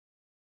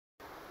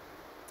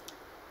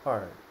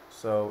Alright,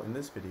 so in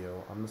this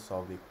video, I'm going to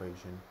solve the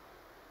equation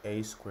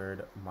a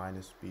squared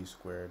minus b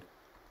squared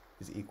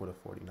is equal to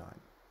 49.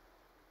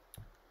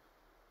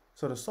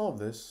 So to solve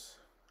this,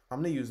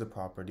 I'm going to use the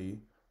property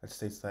that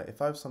states that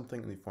if I have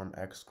something in the form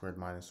x squared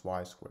minus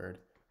y squared,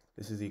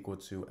 this is equal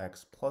to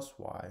x plus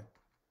y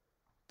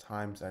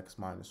times x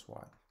minus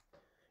y.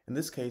 In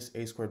this case,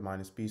 a squared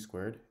minus b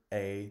squared,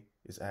 a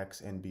is x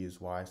and b is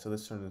y, so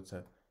this turns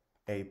into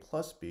a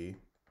plus b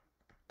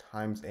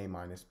times a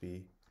minus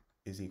b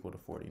is equal to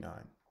 49.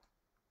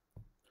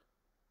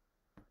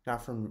 Now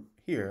from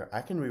here, I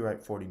can rewrite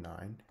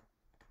 49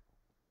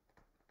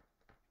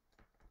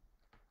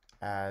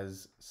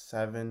 as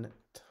 7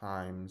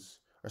 times,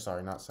 or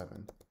sorry, not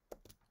 7,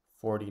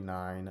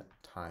 49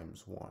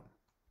 times 1.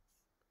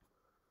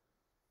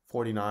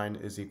 49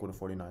 is equal to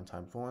 49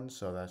 times 1,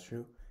 so that's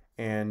true.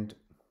 And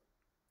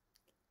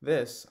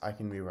this I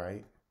can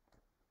rewrite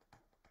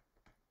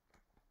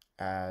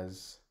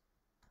as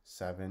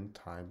 7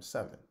 times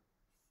 7.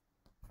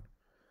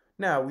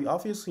 Now, we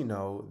obviously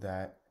know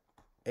that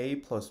a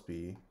plus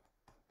b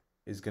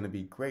is going to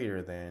be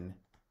greater than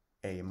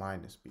a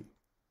minus b.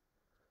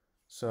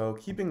 So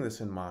keeping this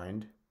in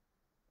mind,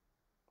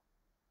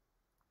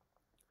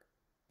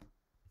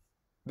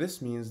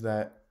 this means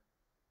that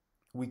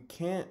we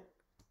can't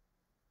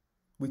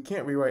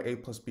rewrite a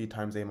plus b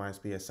times a minus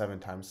b as 7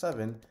 times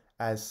 7,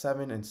 as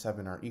 7 and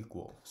 7 are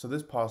equal. So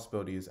this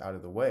possibility is out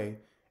of the way,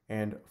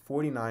 and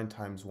 49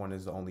 times 1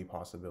 is the only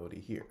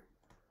possibility here.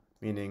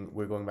 Meaning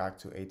we're going back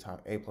to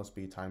a plus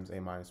b times a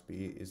minus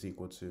b is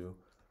equal to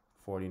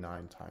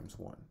 49 times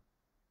 1.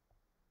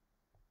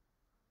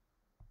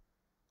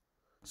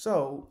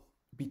 So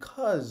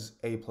because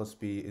a plus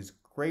b is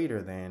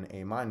greater than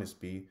a minus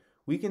b,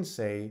 we can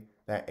say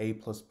that a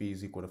plus b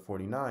is equal to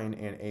 49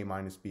 and a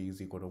minus b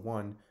is equal to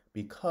 1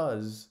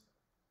 because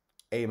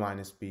a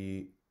minus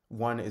b,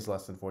 1 is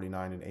less than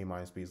 49 and a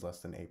minus b is less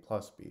than a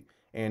plus b.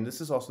 And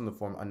this is also in the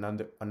form a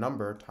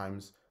number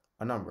times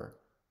a number.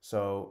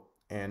 So,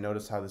 and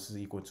notice how this is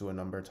equal to a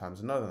number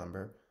times another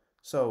number.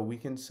 So we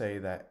can say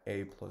that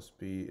a plus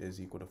b is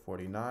equal to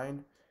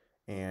 49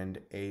 and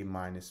a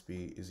minus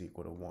b is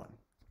equal to 1.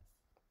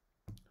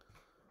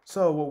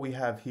 So what we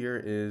have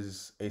here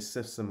is a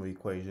system of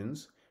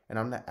equations, and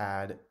I'm going to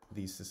add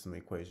these system of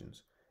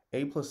equations.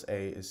 A plus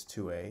a is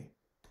 2a,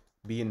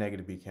 b and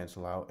negative b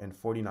cancel out, and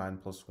 49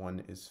 plus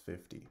 1 is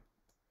 50.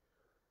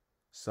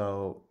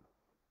 So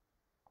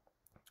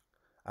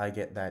I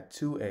get that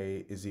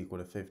 2a is equal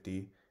to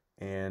 50,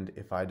 and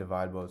if I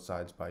divide both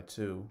sides by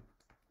 2,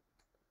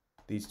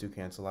 these two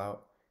cancel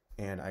out,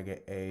 and I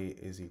get a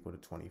is equal to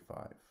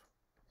 25.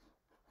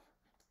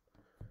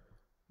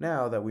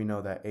 Now that we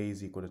know that a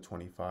is equal to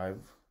 25,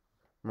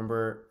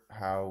 remember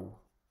how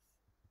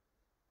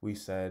we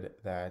said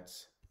that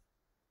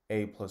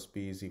a plus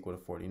b is equal to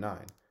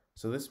 49.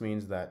 So this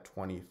means that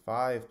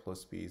 25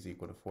 plus b is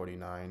equal to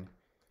 49,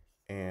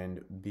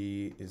 and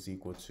b is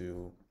equal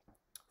to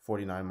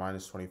 49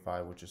 minus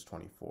 25, which is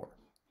 24.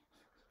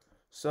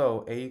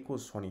 So a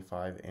equals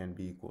 25 and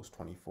b equals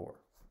 24.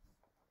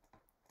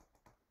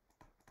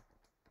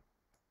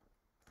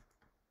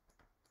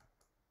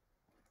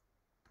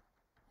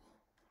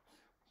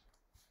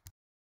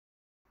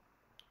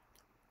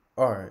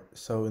 Alright,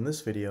 so in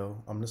this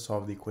video, I'm going to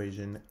solve the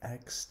equation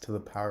x to the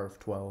power of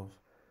 12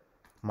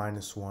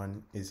 minus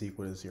 1 is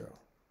equal to 0.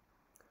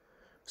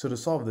 So to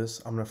solve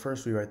this, I'm going to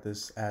first rewrite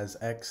this as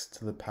x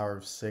to the power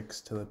of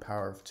 6 to the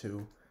power of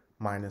 2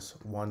 minus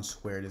 1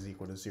 squared is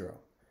equal to 0.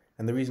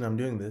 And the reason I'm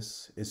doing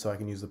this is so I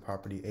can use the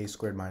property a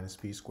squared minus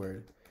b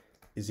squared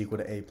is equal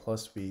to a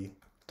plus b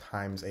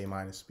times a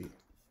minus b.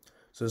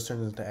 So this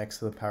turns into x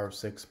to the power of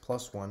 6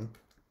 plus 1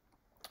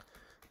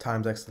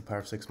 times x to the power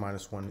of 6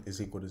 minus 1 is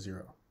equal to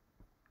 0.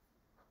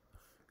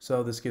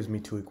 So this gives me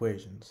two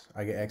equations.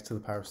 I get x to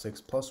the power of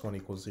 6 plus 1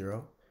 equals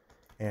 0,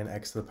 and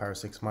x to the power of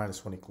 6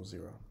 minus 1 equals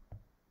 0.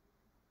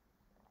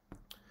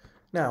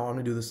 Now I'm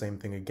going to do the same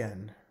thing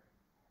again.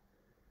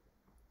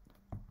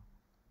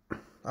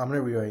 I'm going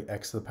to rewrite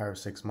x to the power of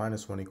 6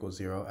 minus 1 equals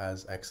 0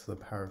 as x to the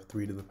power of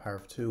 3 to the power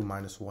of 2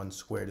 minus 1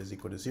 squared is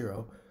equal to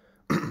 0.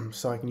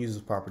 So I can use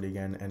this property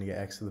again and get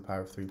x to the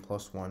power of 3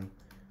 plus 1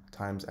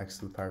 times x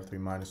to the power of 3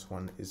 minus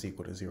 1 is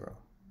equal to 0.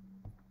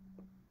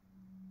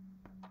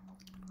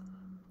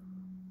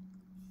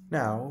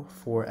 Now,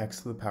 for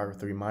x to the power of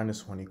 3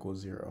 minus 1 equals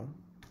 0,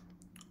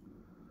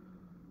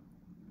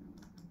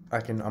 I'm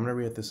going to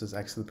rewrite this as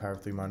x to the power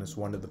of 3 minus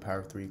 1 to the power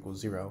of 3 equals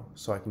 0,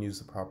 so I can use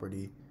the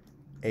property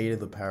a to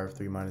the power of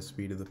 3 minus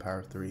b to the power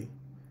of 3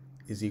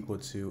 is equal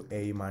to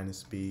a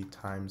minus b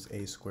times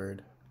a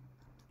squared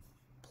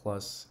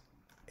plus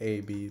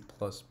ab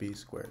plus b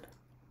squared.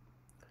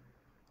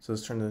 So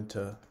this turns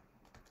into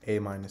a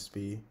minus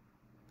b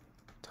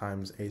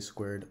times a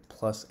squared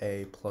plus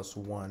a plus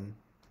 1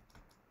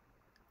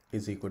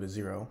 is equal to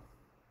 0.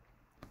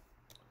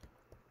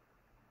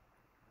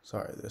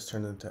 Sorry, this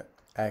turns into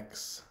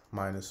x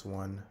minus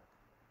 1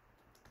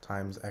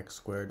 times x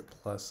squared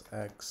plus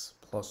x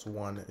plus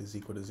 1 is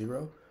equal to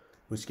 0,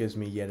 which gives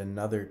me yet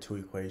another two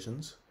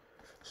equations.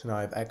 So now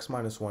I have x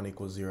minus 1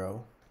 equals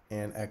 0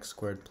 and x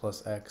squared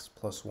plus x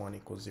plus 1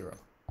 equals 0.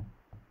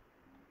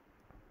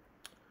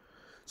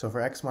 So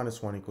for x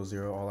minus 1 equals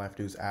 0, all I have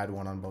to do is add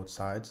 1 on both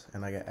sides,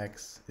 and I get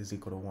x is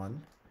equal to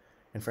 1.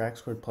 And for x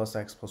squared plus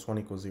x plus 1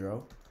 equals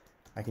 0,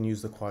 I can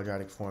use the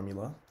quadratic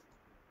formula.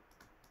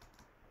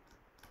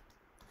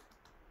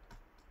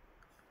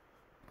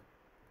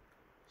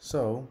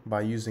 So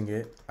by using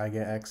it, I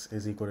get x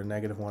is equal to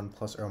negative 1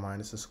 plus or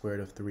minus the square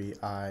root of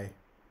 3i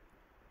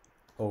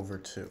over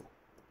 2.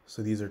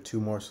 So these are two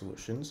more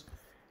solutions.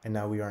 And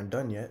now we aren't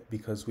done yet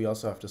because we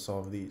also have to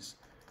solve these.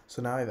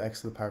 So now I have x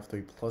to the power of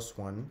 3 plus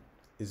 1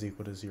 is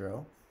equal to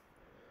 0.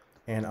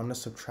 And I'm going to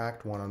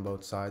subtract 1 on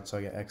both sides, so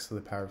I get x to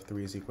the power of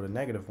 3 is equal to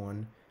negative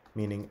 1,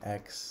 meaning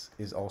x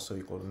is also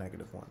equal to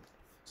negative 1.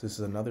 So this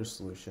is another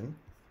solution.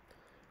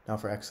 Now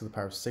for x to the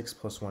power of 6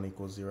 plus 1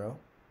 equals 0,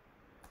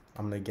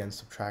 I'm going to again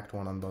subtract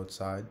 1 on both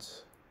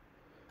sides.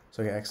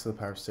 So I get x to the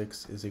power of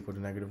 6 is equal to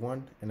negative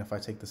 1. And if I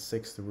take the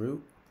 6th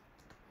root,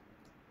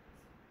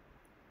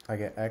 I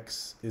get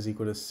x is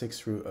equal to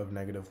 6th root of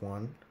negative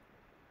 1,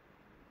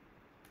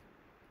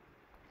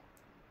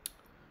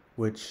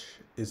 which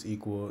is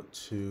equal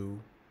to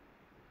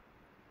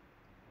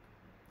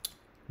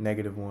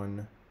negative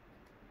 1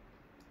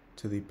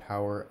 to the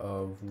power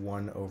of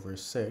 1 over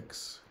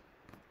 6.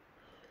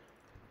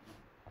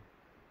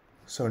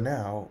 So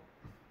now,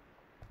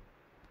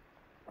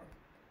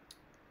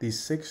 the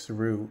 6th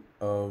root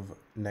of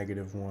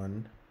negative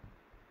 1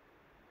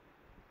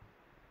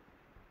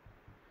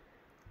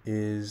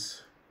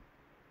 is,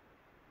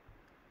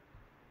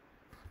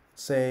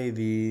 say,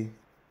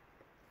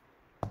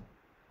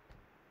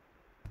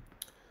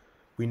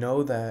 we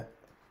know that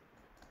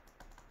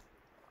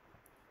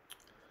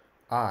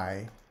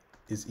I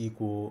is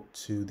equal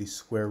to the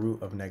square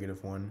root of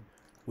negative 1,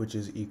 which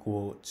is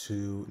equal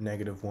to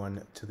negative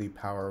 1 to the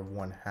power of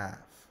 1/2.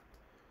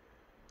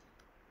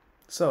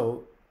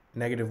 So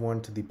negative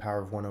 1 to the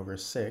power of 1 over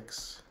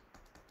 6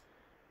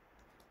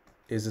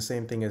 is the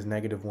same thing as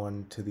negative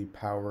 1 to the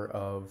power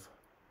of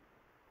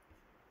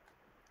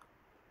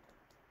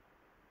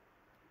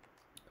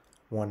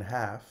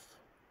 1/2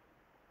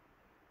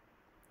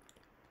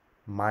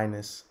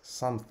 minus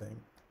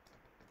something.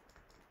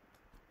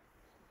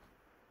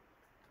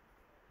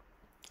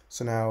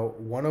 So now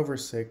 1 over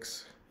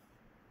 6,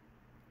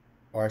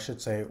 or I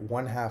should say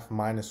 1/2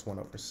 minus 1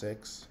 over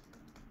 6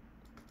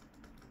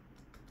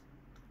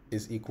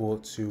 is equal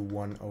to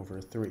 1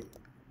 over 3.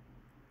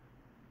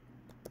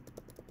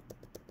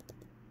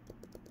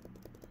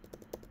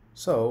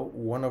 So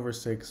 1 over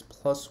 6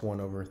 plus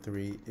 1 over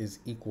 3 is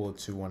equal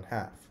to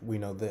 1/2. We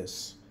know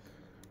this,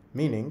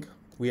 meaning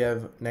we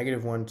have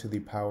negative 1 to the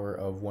power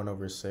of 1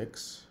 over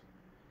 6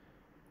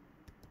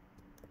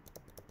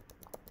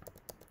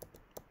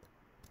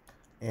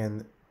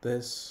 and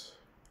this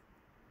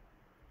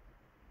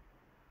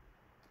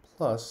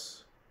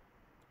plus,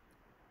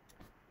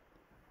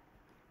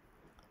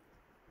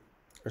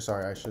 or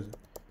sorry, I should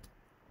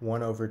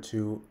 1 over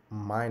 2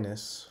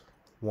 minus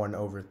 1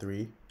 over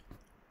 3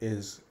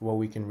 is what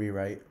we can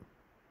rewrite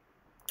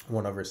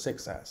 1 over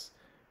 6 as.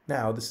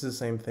 Now, this is the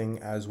same thing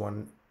as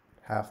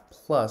 1/2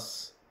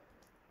 plus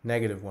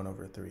negative 1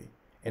 over 3.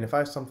 And if I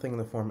have something in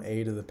the form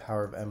a to the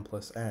power of m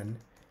plus n,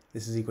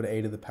 this is equal to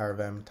a to the power of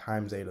m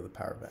times a to the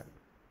power of n.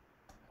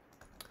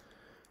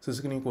 So this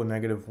is going to equal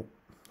negative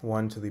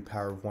 1 to the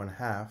power of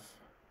 1/2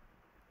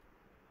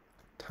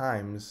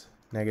 times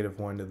negative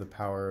 1 to the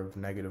power of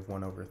negative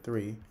 1 over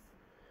 3.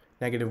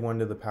 Negative 1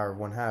 to the power of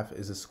 1/2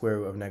 is the square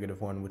root of negative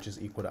 1, which is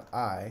equal to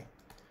I.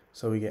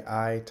 So we get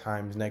I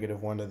times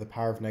negative 1 to the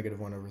power of negative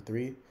 1 over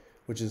 3,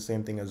 which is the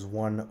same thing as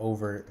 1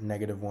 over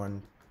negative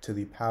 1 to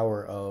the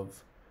power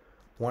of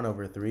 1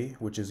 over 3,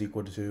 which is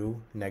equal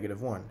to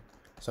negative 1.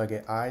 So I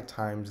get I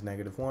times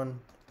negative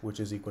 1, which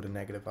is equal to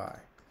negative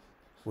I,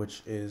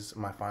 which is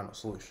my final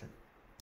solution.